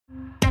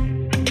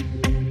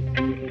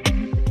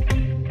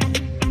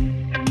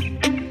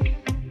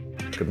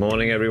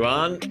morning,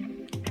 everyone.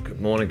 Good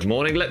morning.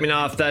 Let me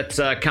know if that's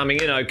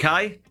coming in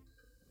okay.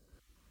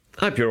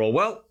 Hope you're all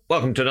well.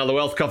 Welcome to another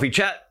Wealth Coffee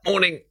Chat.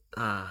 Morning,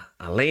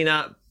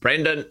 Alina,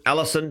 Brendan,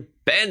 Alison,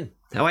 Ben.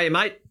 How are you,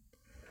 mate?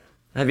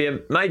 Have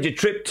you made your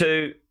trip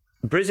to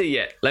Brizzy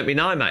yet? Let me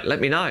know, mate.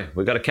 Let me know.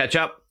 We've got to catch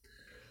up.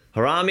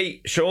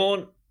 Harami,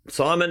 Sean,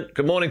 Simon,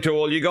 good morning to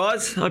all you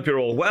guys. Hope you're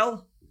all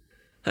well.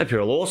 Hope you're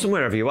all awesome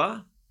wherever you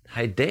are.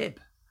 Hey, Deb.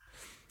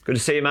 Good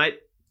to see you, mate.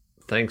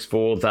 Thanks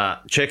for the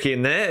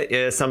check-in there.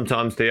 Yeah,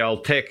 sometimes the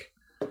old tech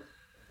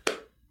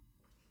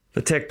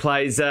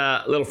plays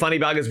little funny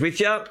buggers with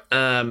you.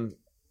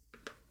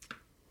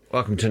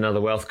 Welcome to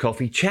another Wealth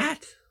Coffee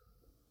Chat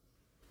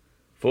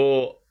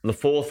for the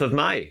 4th of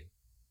May.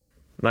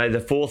 May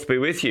the 4th be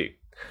with you.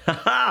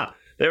 Ha-ha!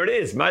 There it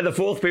is. May the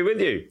 4th be with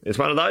you. It's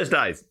one of those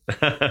days.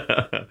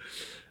 There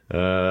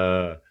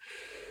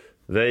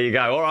you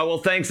go. All right, well,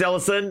 thanks,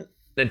 Ellison.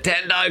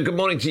 Nintendo, good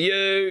morning to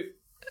you.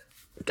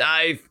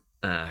 Dave,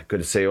 good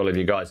to see all of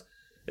you guys.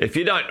 If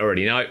you don't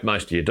already know,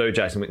 most of you do,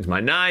 Jason Witten's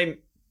my name.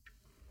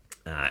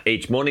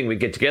 Each morning we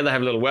get together,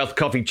 have a little Wealth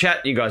Coffee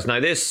Chat. You guys know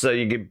this, so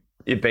you've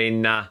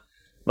been,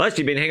 most of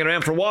you have been hanging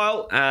around for a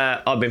while.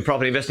 I've been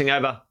property investing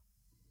over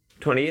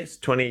 20 years,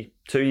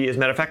 22 years,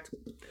 matter of fact.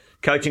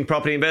 Coaching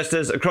property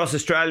investors across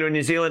Australia and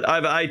New Zealand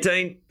over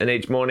 18. And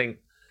each morning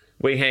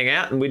we hang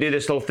out and we do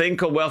this little thing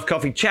called Wealth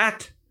Coffee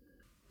Chat.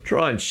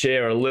 Try and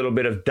share a little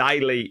bit of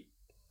daily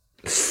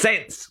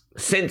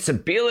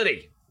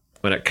sensibility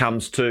when it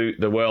comes to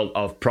the world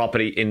of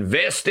property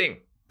investing.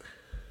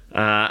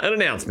 An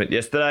announcement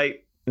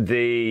yesterday,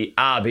 the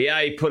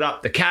RBA put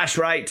up the cash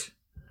rate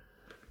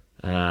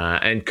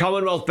and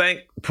Commonwealth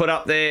Bank put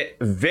up their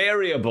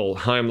variable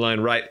home loan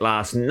rate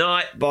last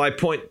night by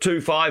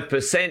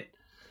 0.25%.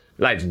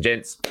 Ladies and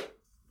gents,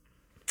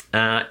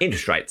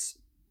 interest rates,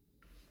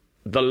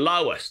 the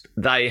lowest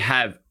they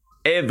have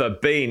ever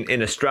been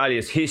in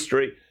Australia's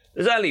history.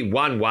 There's only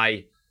one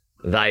way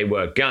they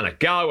were going to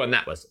go, and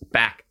that was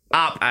back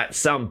up at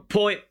some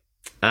point.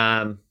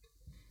 There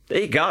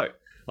you go.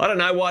 I don't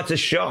know why it's a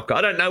shock.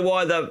 I don't know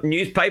why the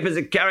newspapers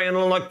are carrying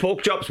on like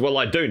pork chops. Well,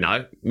 I do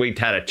know. We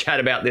had a chat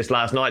about this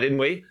last night, didn't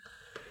we?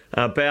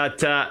 About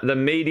the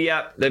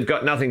media. They've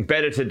got nothing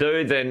better to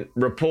do than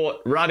report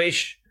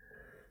rubbish.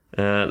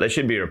 They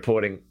should be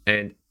reporting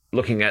and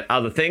looking at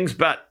other things,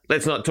 but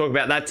let's not talk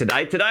about that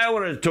today. Today I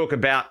wanted to talk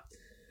about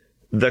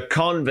the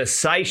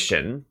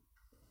conversation.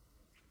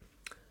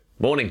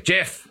 Morning,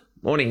 Jeff.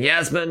 Morning,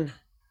 Yasmin.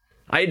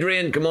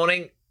 Adrian, good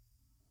morning.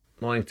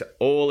 Morning to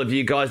all of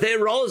you guys. There,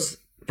 Roz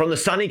from the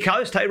sunny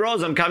coast. Hey,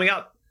 Roz, I'm coming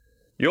up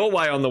your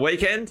way on the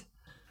weekend.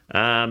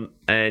 And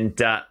we're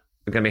going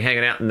to be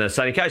hanging out in the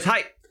sunny coast.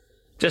 Hey,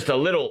 just a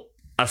little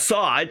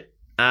aside.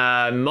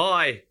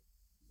 My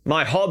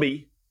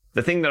hobby,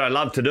 the thing that I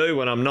love to do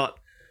when I'm not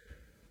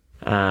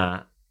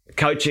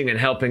coaching and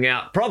helping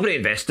out property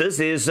investors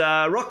is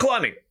rock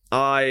climbing.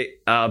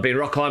 I've been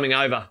rock climbing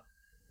over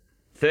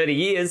 30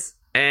 years,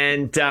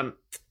 and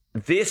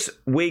this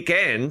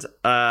weekend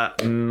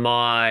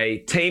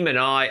my team and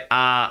I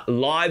are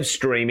live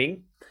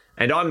streaming,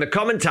 and I'm the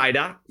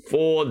commentator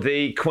for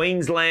the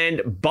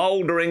Queensland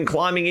Bouldering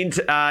Climbing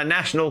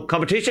National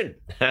Competition,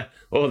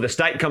 or the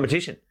state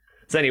competition.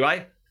 So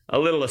anyway, a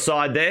little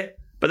aside there,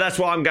 but that's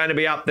why I'm going to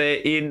be up there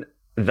in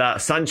the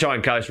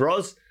Sunshine Coast,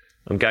 Roz.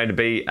 I'm going to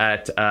be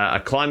at a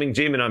climbing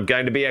gym, and I'm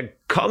going to be a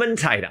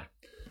commentator.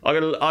 I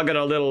got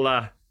a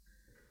little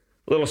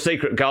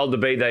secret goal to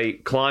be the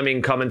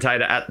climbing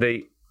commentator at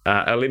the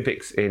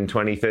Olympics in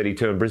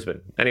 2032 in Brisbane.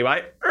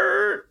 Anyway,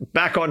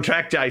 back on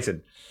track,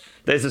 Jason.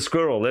 There's a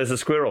squirrel.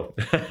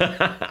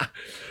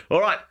 All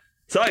right.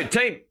 So,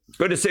 team,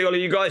 good to see all of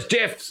you guys.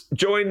 Jeff's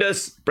joined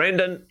us.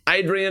 Brendan,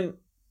 Adrian,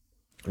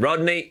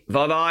 Rodney,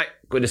 Vivai.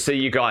 Good to see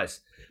you guys.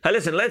 Hey,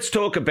 listen, let's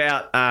talk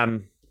about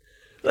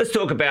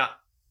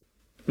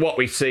what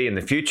we see in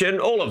the future. And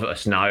all of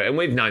us know, and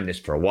we've known this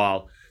for a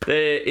while,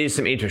 there is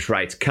some interest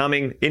rate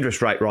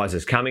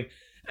rises coming.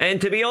 And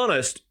to be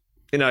honest,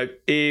 you know,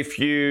 if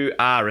you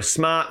are a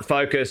smart,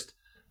 focused,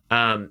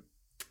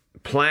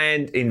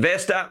 planned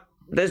investor,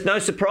 there's no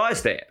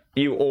surprise there.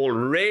 You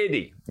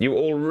already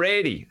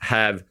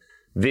have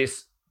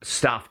this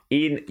stuff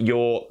in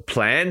your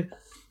plan.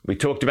 We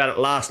talked about it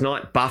last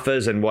night,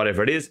 buffers and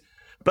whatever it is.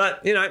 But,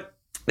 you know,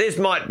 this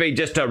might be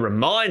just a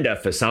reminder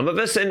for some of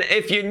us. And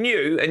if you're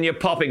new and you're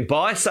popping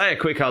by, say a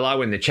quick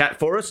hello in the chat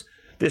for us.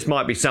 This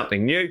might be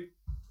something new.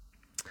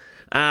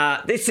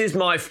 This is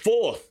my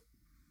fourth,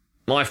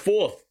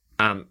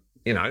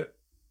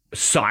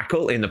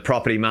 cycle in the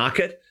property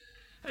market.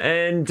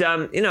 And,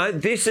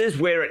 this is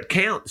where it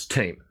counts,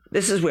 team.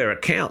 This is where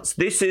it counts.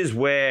 This is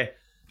where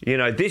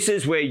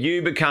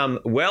you become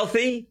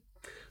wealthy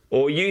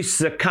or you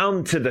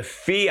succumb to the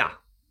fear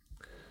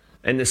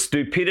and the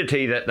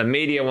stupidity that the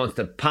media wants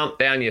to pump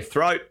down your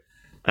throat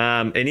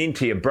and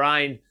into your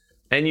brain,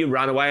 and you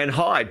run away and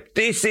hide.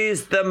 This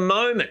is the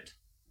moment.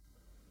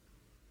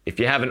 If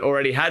you haven't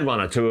already had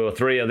one or two or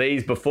three of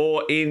these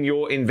before in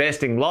your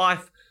investing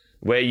life,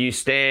 where you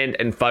stand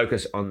and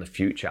focus on the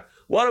future.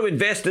 What do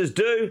investors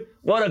do?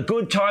 What do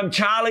good time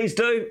Charlies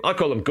do? I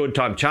call them good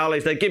time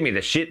Charlies. They give me the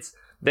shits.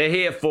 They're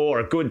here for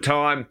a good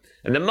time.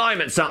 And the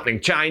moment something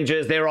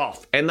changes, they're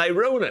off. And they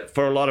ruin it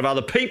for a lot of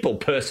other people,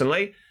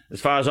 personally,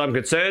 as far as I'm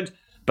concerned.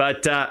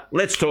 But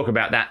let's talk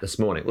about that this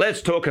morning.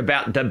 Let's talk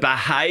about the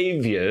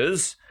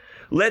behaviours.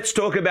 Let's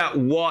talk about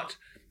what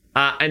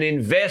an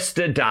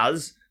investor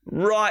does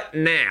right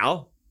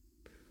now.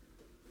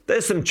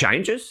 There's some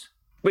changes.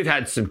 We've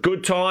had some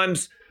good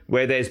times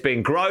where there's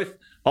been growth.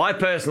 I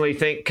personally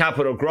think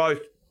capital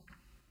growth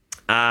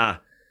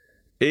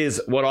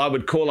is what I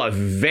would call a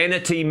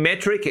vanity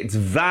metric. It's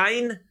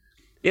vain.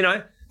 You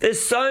know, there's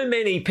so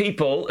many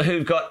people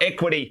who've got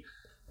equity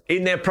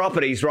in their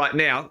properties right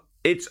now.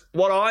 It's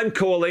what I'm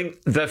calling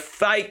the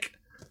fake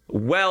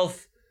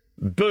wealth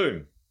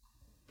boom.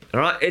 All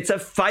right? It's a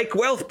fake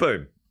wealth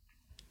boom.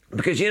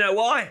 Because you know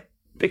why?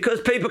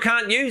 Because people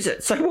can't use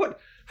it. So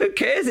what? Who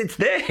cares? It's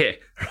there,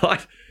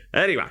 right?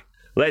 Anyway,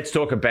 let's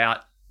talk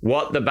about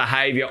what the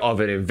behavior of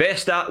an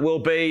investor will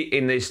be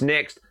in this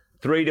next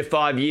 3 to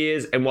 5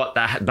 years and what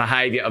the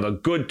behavior of a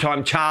good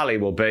time Charlie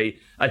will be.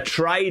 A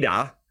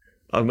trader,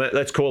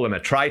 let's call them a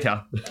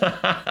traitor.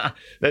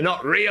 They're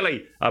not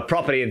really a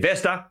property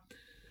investor.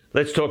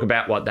 Let's talk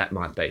about what that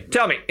might be.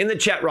 Tell me in the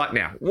chat right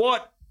now,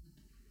 what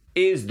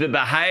is the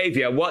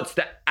behavior, what's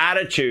the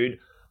attitude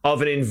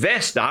of an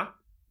investor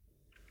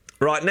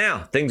right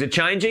now? Things are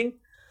changing.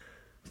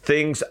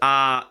 Things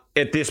are,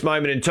 at this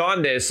moment in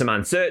time, there's some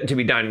uncertainty.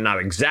 We don't know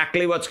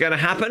exactly what's going to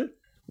happen.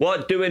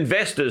 What do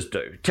investors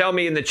do? Tell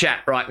me in the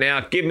chat right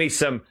now. Give me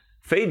some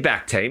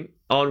feedback, team,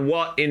 on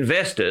what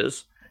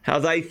investors, how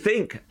they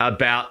think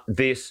about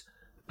this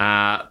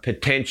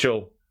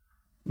potential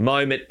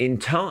moment in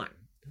time.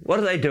 What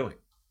are they doing?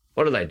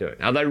 What are they doing?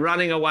 Are they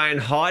running away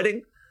and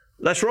hiding?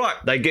 That's right.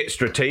 They get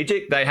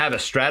strategic. They have a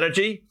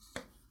strategy.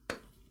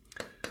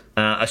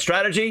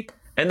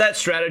 And that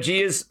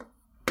strategy is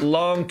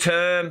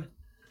long-term,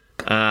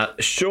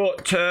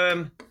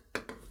 short-term.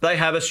 They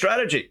have a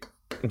strategy.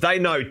 They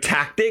know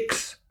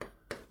tactics,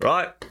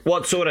 right?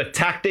 What sort of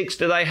tactics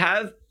do they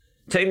have?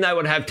 Team, they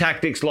would have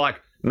tactics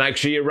like make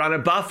sure you run a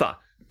buffer,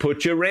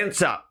 put your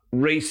rents up,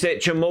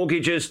 reset your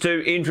mortgages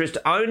to interest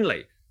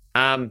only,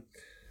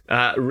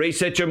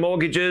 reset your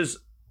mortgages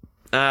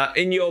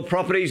in your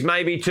properties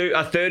maybe to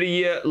a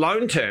 30-year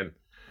loan term,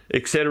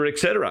 etc.,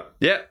 etc.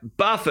 Yeah,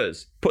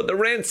 buffers, put the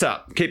rents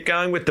up, keep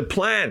going with the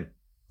plan.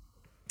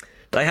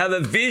 They have a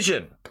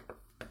vision,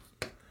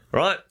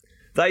 right?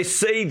 They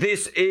see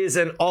this is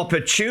an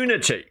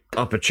opportunity.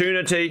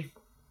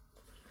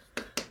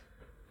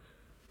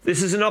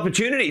 This is an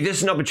opportunity. This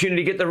is an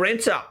opportunity to get the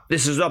rents up.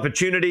 This is an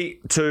opportunity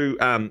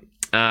to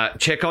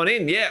check on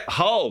in. Yeah,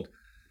 hold.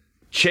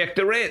 Check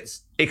the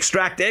rents.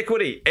 Extract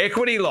equity.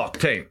 Equity lock,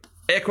 team.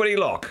 Equity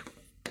lock.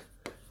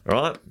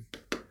 Right?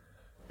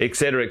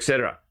 Etc.,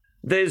 etc.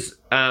 There's,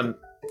 get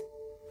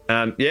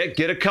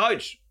a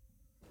coach.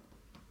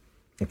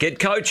 Get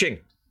coaching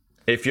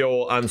if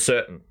you're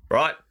uncertain,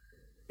 right?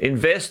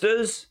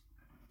 Investors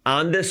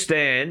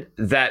understand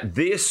that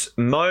this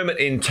moment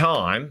in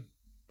time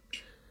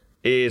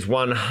is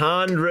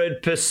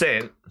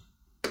 100%.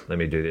 Let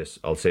me do this.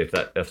 I'll see if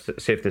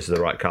this is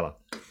the right color.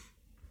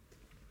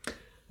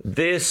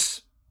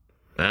 This,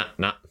 that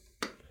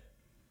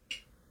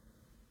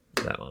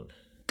one.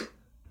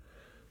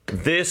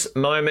 This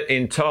moment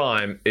in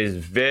time is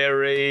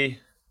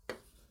very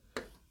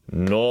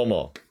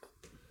normal.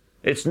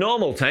 It's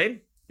normal,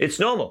 team. It's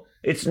normal.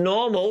 It's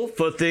normal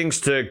for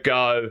things to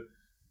go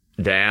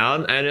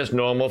down and it's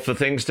normal for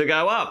things to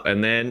go up.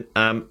 And then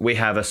we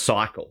have a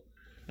cycle.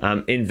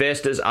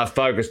 Investors are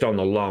focused on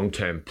the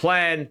long-term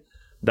plan.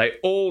 They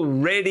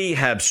already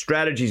have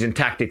strategies and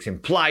tactics in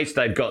place.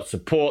 They've got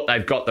support.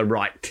 They've got the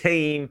right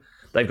team.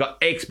 They've got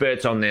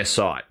experts on their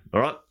side.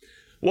 All right.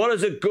 What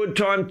does a good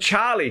time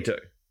Charlie do?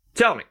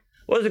 Tell me.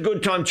 What does a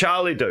good time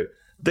Charlie do?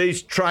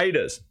 These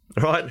traders,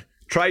 right?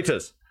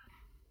 Traitors.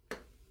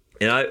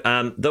 You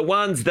know, the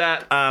ones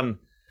that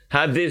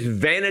have this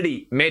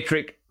vanity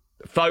metric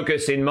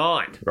focus in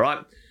mind,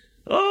 right?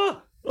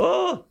 The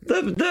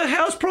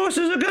house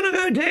prices are going to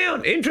go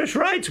down. Interest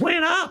rates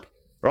went up,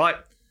 right?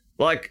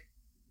 Like,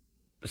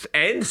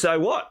 and so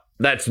what?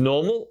 That's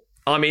normal.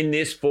 I'm in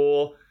this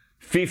for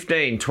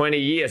 15, 20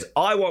 years.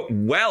 I want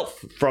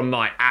wealth from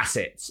my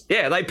assets.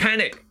 Yeah, they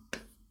panic.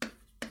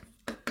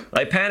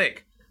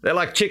 They're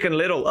like Chicken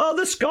Little. Oh,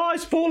 the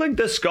sky's falling.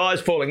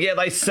 Yeah,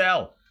 they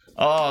sell.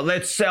 Oh,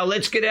 let's sell.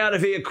 Let's get out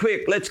of here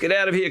quick.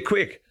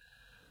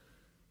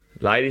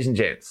 Ladies and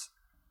gents,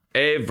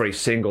 every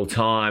single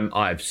time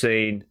I've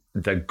seen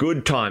the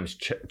good times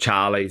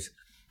Charlies,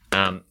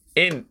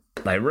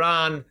 they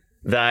run,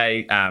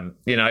 they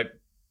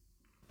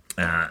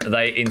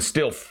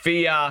instill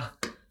fear,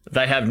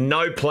 they have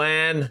no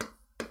plan,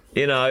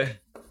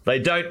 they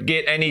don't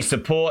get any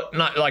support,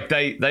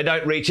 they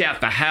don't reach out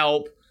for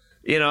help,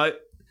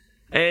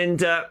 and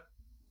the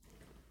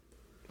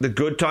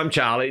good time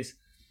Charlies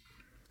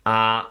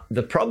are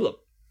the problem.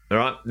 All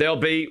right, there'll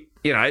be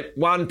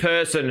one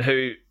person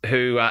who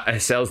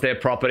sells their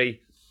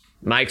property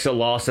makes a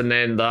loss, and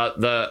then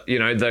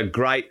the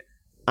great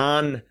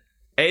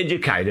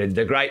uneducated,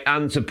 the great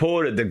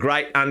unsupported, the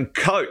great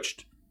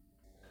uncoached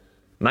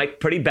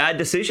make pretty bad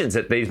decisions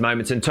at these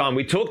moments in time.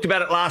 We talked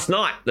about it last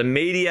night. The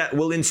media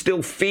will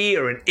instill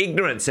fear and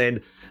ignorance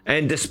and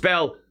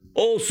dispel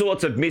all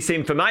sorts of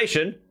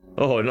misinformation.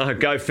 Oh, no,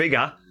 go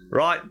figure,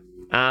 right?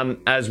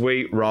 As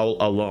we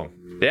roll along.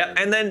 Yeah,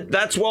 and then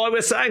that's why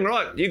we're saying,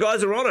 right, you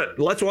guys are on it.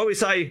 That's why we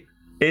say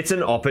it's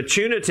an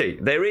opportunity.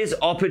 There is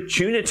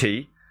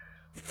opportunity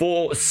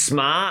for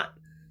smart,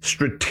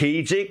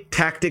 strategic,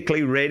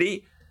 tactically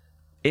ready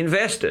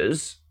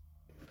investors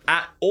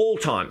at all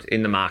times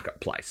in the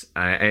marketplace.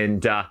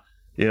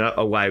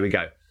 Away we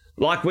go.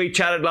 Like we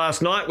chatted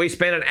last night, we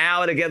spent an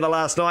hour together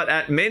last night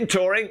at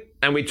mentoring,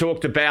 and we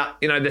talked about,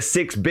 the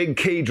 6 big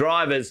key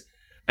drivers,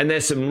 and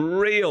there's some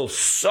real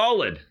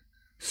solid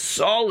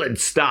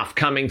stuff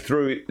coming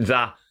through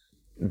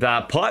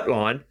the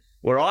pipeline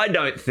where I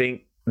don't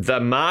think the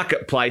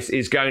marketplace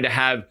is going to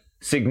have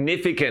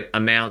significant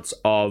amounts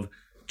of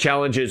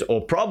challenges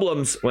or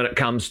problems when it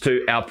comes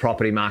to our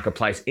property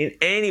marketplace in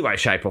any way,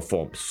 shape or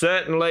form.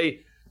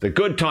 Certainly the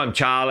good time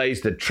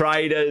Charlies, the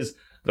traders,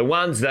 the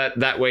ones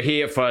that were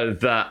here for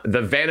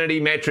the vanity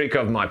metric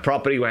of my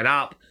property went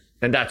up,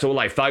 and that's all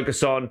they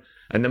focus on.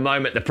 And the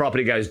moment the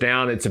property goes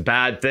down, it's a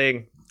bad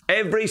thing.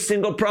 Every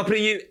single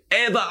property you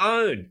ever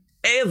own,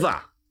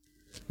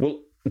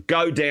 will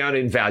go down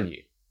in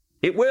value.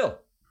 It will.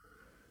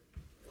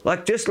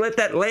 Like, just let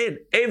that land.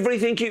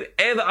 Everything you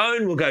ever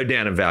own will go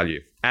down in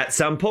value at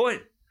some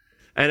point.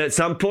 And at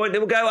some point, it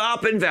will go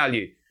up in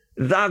value.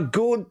 The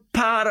good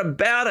part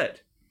about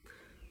it,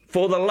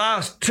 for the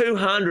last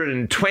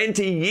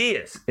 220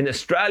 years in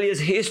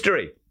Australia's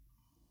history,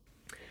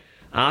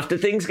 after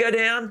things go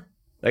down,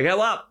 they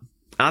go up.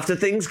 After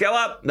things go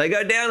up, they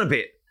go down a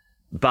bit.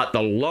 But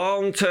the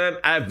long-term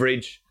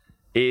average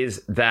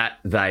is that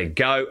they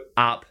go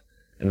up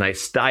and they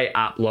stay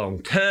up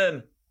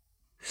long-term,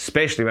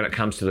 especially when it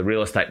comes to the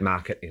real estate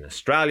market in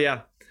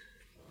Australia.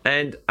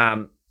 And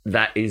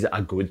that is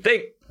a good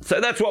thing.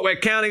 So that's what we're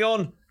counting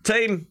on,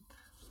 team.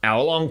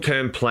 Our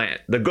long-term plan.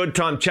 The good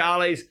time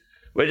Charlies,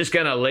 we're just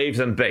going to leave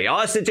them be.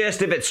 I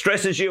suggest if it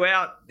stresses you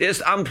out,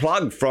 just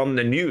unplug from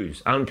the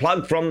news.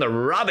 Unplug from the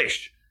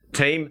rubbish,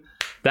 team,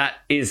 that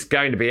is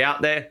going to be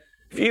out there.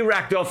 If you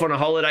racked off on a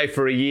holiday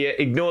for a year,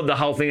 ignored the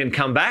whole thing and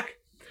come back,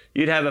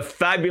 you'd have a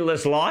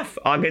fabulous life.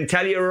 I can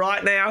tell you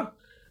right now,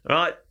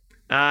 right?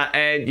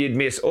 And you'd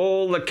miss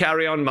all the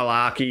carry-on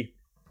malarkey.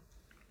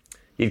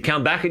 You'd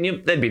come back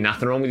and there'd be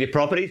nothing wrong with your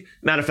property.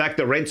 Matter of fact,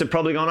 the rents have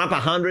probably gone up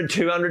 $100,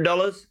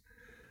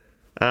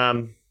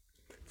 $200.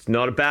 It's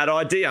not a bad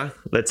idea.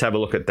 Let's have a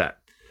look at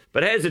that.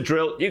 But here's the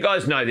drill. You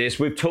guys know this.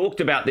 We've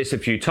talked about this a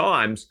few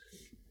times.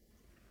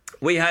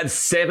 We have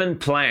 7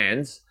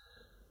 plans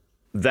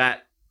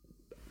that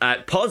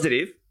at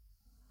Positive,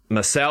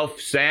 myself,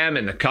 Sam,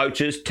 and the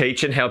coaches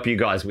teach and help you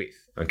guys with,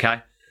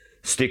 okay?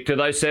 Stick to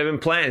those 7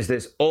 plans.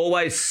 There's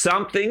always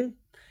something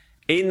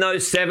in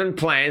those 7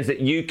 plans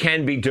that you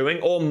can be doing,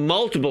 or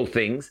multiple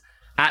things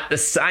at the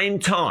same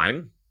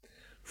time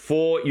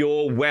for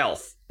your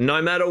wealth.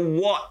 No matter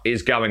what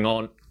is going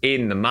on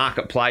in the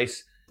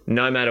marketplace,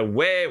 no matter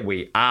where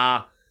we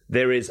are,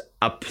 there is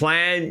a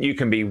plan you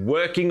can be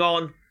working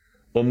on,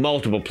 or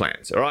multiple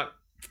plans, all right?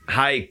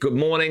 Hey, good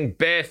morning,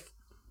 Beth.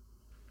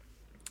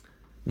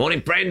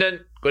 Morning,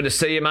 Brendan. Good to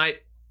see you,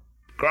 mate.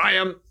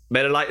 Graham,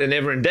 better late than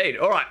never indeed.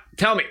 All right,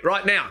 tell me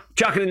right now,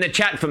 chuck it in the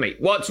chat for me.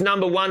 What's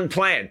number 1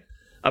 plan?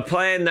 A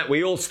plan that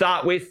we all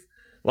start with,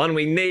 one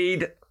we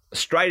need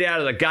straight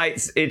out of the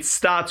gates. It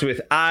starts with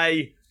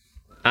A,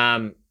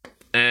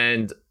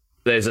 and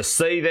there's a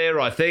C there,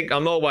 I think.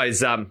 I'm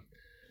always,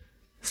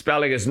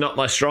 spelling is not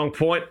my strong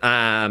point,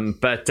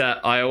 but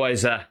I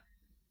always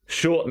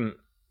shorten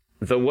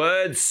the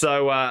words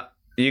so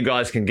you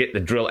guys can get the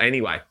drill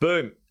anyway.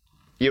 Boom.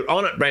 You're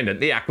on it, Brendan.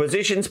 The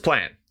acquisitions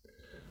plan.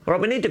 All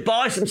right, we need to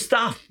buy some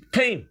stuff,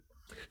 team.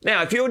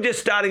 Now, if you're just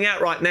starting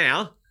out right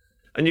now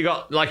and you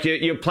got, like,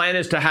 your plan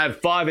is to have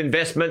 5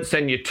 investments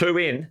and you're 2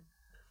 in,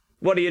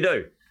 what do?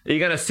 Are you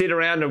going to sit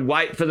around and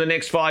wait for the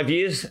next 5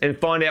 years and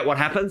find out what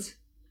happens?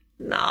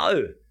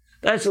 No,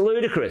 that's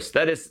ludicrous.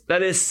 That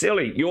is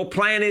silly. Your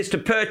plan is to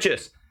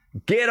purchase.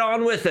 Get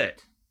on with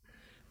it.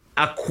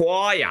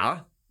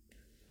 Acquire,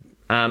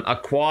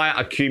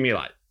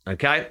 accumulate.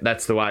 Okay,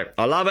 that's the way.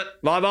 I love it.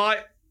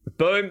 Bye-bye.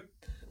 Boom.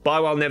 Buy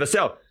while never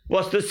sell.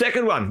 What's the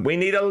second one? We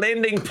need a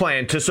lending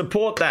plan to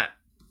support that.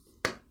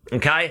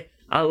 Okay,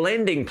 a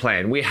lending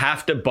plan. We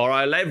have to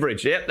borrow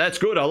leverage. Yep, that's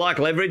good. I like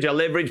leverage. A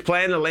leverage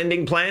plan, a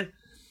lending plan.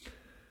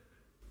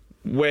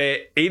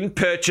 We're in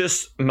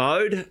purchase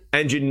mode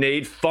and you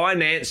need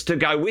finance to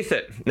go with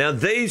it. Now,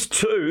 these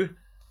 2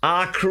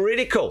 are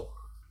critical.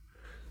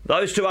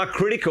 Those 2 are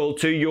critical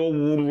to your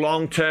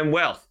long-term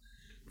wealth.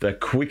 The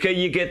quicker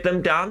you get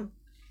them done,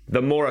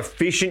 the more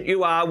efficient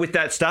you are with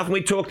that stuff. And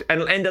we talked,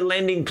 and a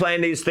lending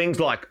plan is things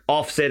like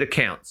offset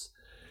accounts.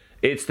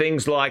 It's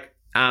things like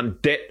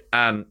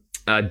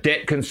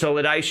debt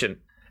consolidation.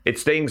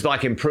 It's things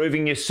like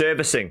improving your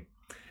servicing.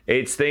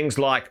 It's things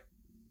like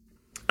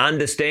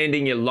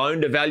understanding your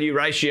loan to value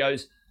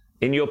ratios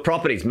in your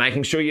properties,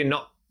 making sure you're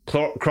not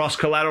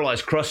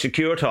cross-collateralized,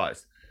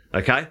 cross-securitized,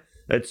 okay?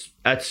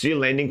 That's your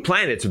lending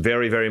plan. It's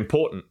very, very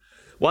important.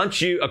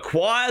 Once you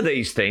acquire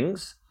these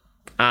things,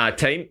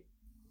 team,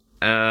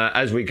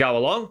 as we go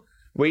along,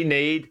 we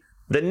need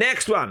the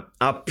next one,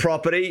 a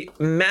property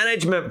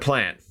management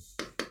plan.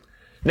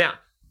 Now,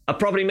 a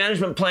property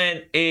management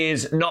plan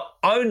is not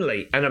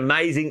only an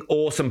amazing,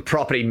 awesome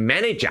property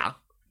manager.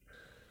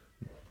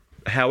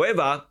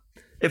 However,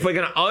 if we're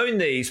going to own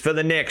these for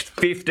the next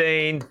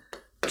 15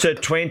 to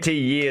 20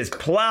 years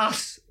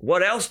plus,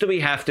 what else do we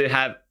have to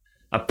have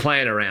a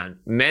plan around?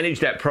 Manage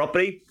that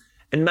property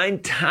and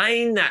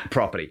maintain that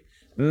property.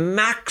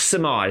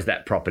 Maximize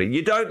that property.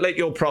 You don't let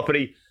your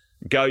property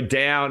go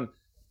down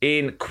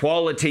in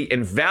quality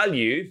and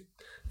value.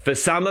 For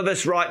some of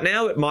us right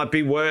now, it might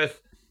be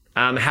worth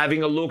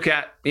having a look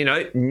at,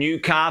 new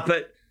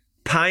carpet,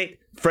 paint,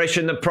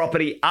 freshen the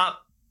property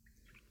up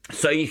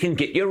so you can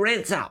get your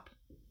rents up.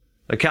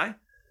 Okay?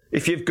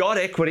 If you've got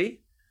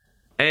equity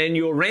and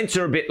your rents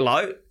are a bit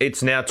low,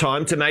 it's now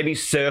time to maybe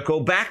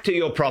circle back to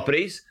your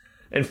properties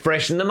and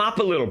freshen them up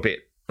a little bit.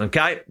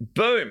 Okay?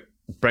 Boom.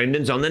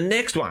 Brendan's on the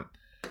next one.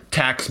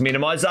 Tax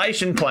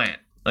minimization plan.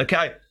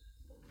 Okay?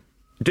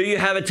 Do you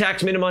have a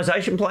tax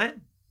minimization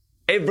plan?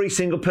 Every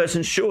single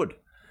person should.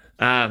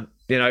 I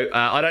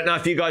don't know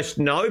if you guys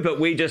know, but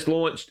we just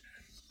launched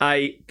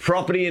a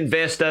property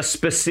investor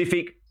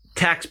specific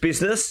tax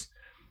business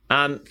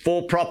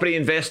for property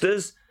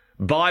investors,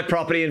 by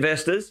property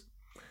investors.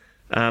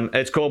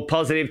 It's called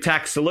Positive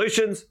Tax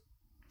Solutions.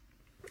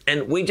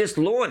 And we just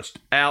launched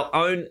our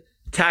own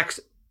tax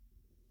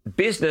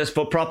business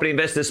for property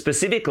investors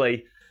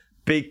specifically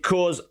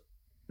because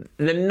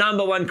the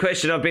number one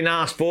question I've been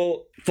asked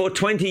for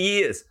 20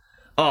 years,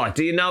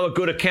 do you know a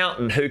good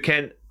accountant who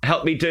can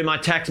help me do my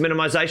tax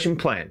minimization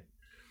plan?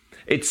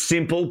 It's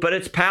simple, but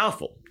it's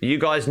powerful. You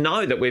guys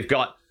know that we've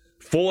got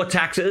 4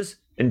 taxes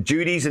and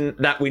duties and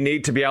that we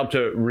need to be able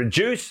to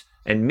reduce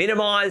and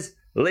minimize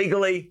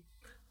legally.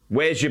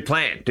 Where's your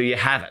plan? Do you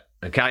have it?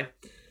 Okay.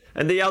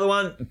 And the other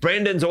one,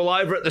 Brendan's all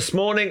over it this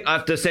morning. I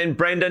have to send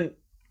Brendan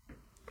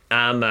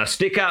a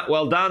sticker.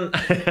 Well done.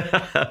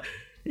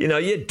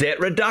 Your debt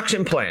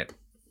reduction plan.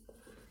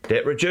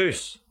 Debt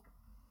reduce.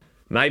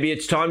 Maybe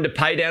it's time to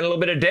pay down a little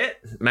bit of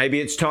debt.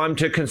 Maybe it's time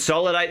to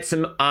consolidate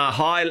some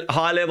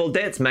high level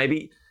debts.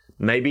 Maybe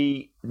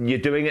you're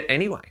doing it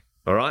anyway.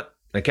 All right.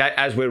 Okay.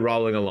 As we're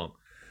rolling along.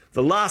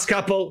 The last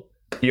couple,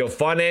 your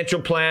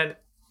financial plan.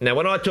 Now,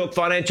 when I talk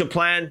financial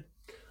plan,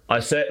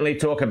 I certainly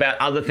talk about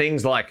other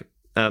things like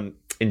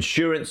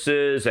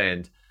insurances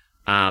and,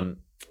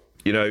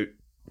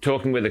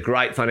 talking with a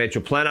great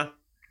financial planner.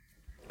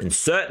 And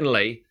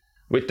certainly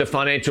with the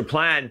financial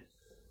plan,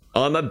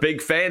 I'm a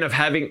big fan of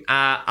having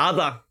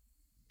other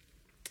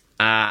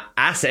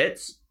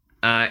assets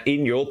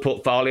in your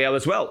portfolio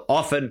as well,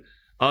 often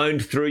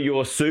owned through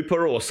your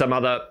super or some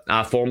other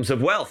forms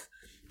of wealth.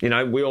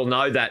 We all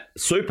know that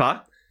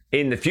super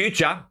in the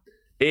future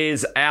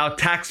is our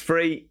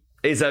tax-free,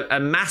 is a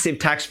massive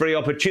tax-free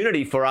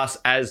opportunity for us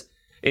as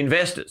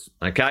investors,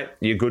 okay?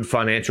 Your good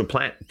financial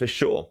plan, for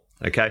sure,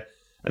 okay?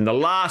 And the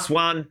last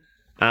one,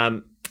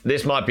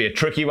 this might be a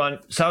tricky one.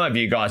 Some of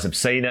you guys have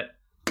seen it,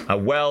 a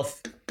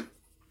wealth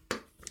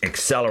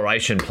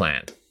acceleration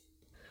plan.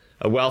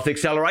 A wealth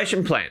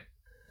acceleration plan.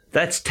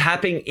 That's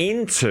tapping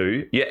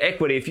into your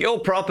equity. If your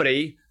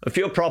property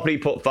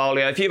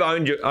portfolio, if you've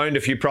owned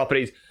a few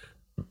properties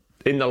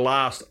in the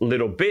last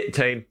little bit,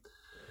 team,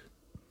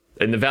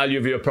 and the value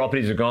of your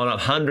properties have gone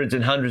up hundreds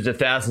and hundreds of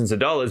thousands of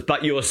dollars,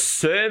 but you're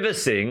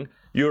servicing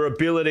your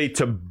ability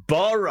to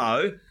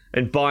borrow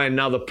and buy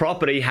another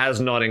property has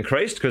not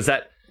increased, because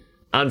that,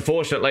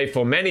 unfortunately,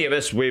 for many of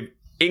us, we've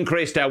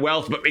increased our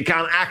wealth, but we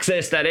can't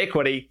access that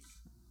equity.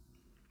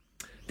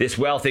 This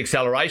wealth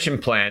acceleration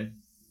plan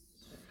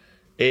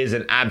is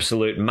an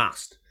absolute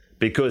must,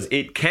 because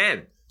it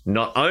can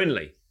not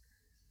only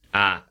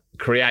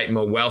create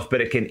more wealth,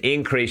 but it can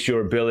increase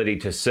your ability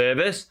to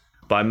service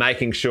by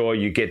making sure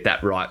you get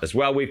that right as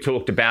well. We've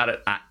talked about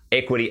it,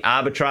 equity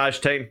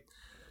arbitrage, team,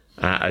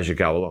 as you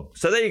go along.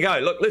 So there you go.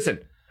 Look, listen,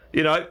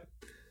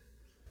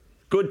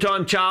 good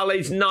time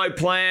Charlies, no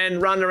plan,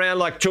 running around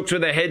like chooks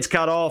with their heads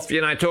cut off,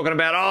 talking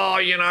about,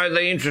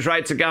 the interest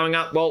rates are going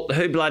up. Well,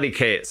 who bloody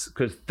cares?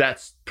 Because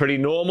that's pretty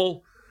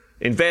normal.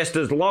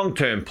 Investors,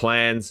 long-term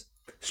plans,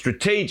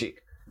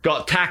 strategic,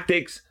 got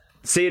tactics,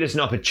 see it as an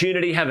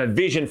opportunity, have a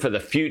vision for the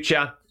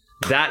future.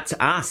 That's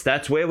us.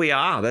 That's where we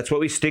are. That's what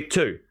we stick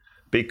to,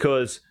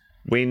 because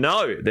we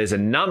know there's a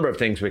number of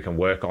things we can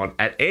work on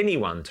at any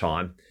one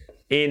time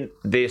in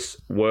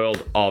this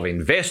world of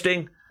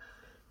investing.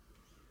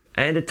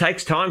 And it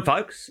takes time,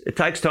 folks. It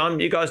takes time.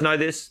 You guys know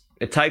this.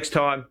 It takes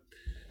time.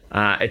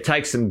 It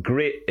takes some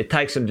grit. It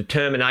takes some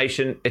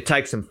determination. It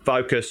takes some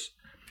focus.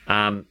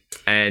 Don't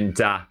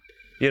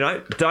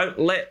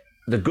let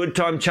the good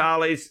time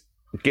Charlies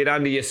get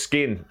under your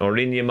skin or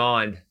in your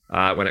mind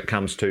when it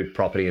comes to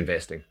property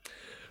investing.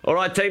 All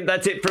right, team,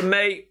 that's it from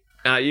me.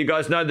 You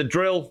guys know the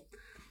drill.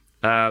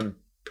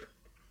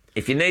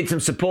 If you need some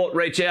support,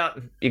 reach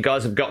out. You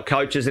guys have got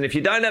coaches. And if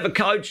you don't have a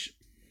coach,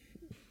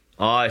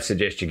 I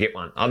suggest you get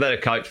one. I've had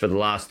a coach for the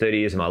last 30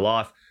 years of my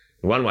life,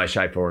 in one way,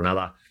 shape or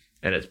another.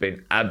 And it's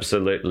been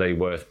absolutely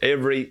worth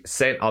every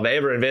cent I've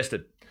ever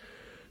invested.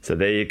 So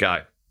there you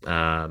go.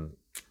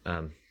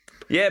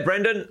 Yeah,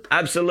 Brendan,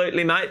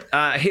 absolutely, mate.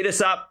 Hit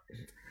us up.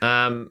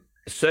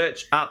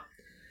 Search up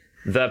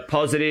the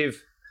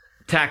Positive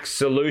Tax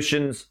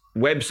Solutions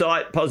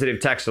website,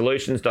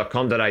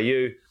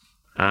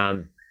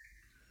 positivetaxsolutions.com.au.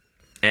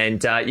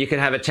 And you can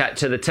have a chat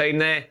to the team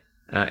there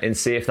and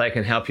see if they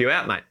can help you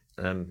out, mate.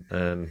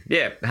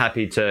 Yeah,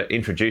 happy to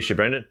introduce you,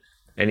 Brendan,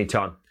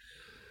 anytime.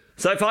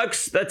 So,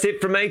 folks, that's it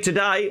from me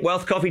today.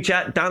 Wealth Coffee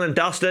Chat done and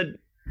dusted.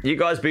 You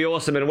guys be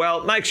awesome and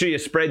well. Make sure you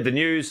spread the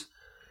news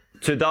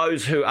to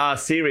those who are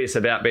serious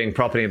about being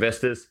property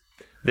investors.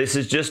 This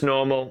is just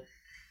normal.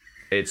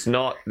 It's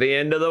not the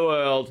end of the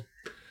world.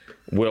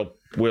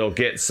 We'll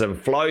get some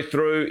flow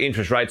through.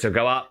 Interest rates will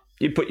go up.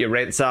 You put your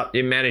rents up.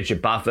 You manage your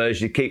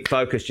buffers. You keep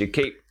focused. You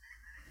keep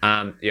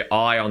your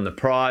eye on the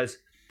prize.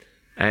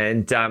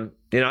 And,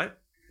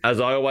 as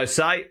I always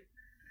say,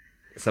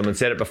 someone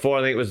said it before,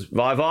 I think it was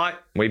Vai.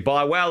 We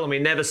buy well and we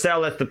never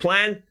sell. That's the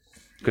plan.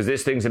 Because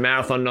this thing's a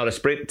marathon, not a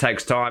sprint. It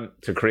takes time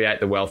to create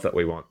the wealth that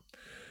we want.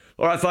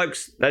 All right,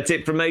 folks, that's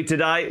it from me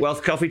today.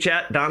 Wealth Coffee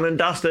Chat done and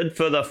dusted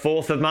for the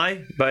 4th of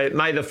May. But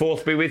may the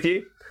 4th be with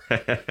you.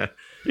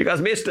 You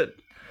guys missed it.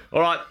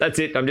 All right, that's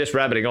it. I'm just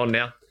rabbiting on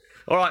now.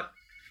 All right,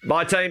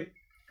 bye, team.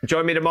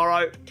 Join me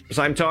tomorrow.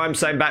 Same time,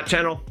 same bat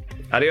channel.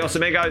 Adios,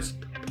 amigos.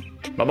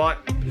 Bye-bye.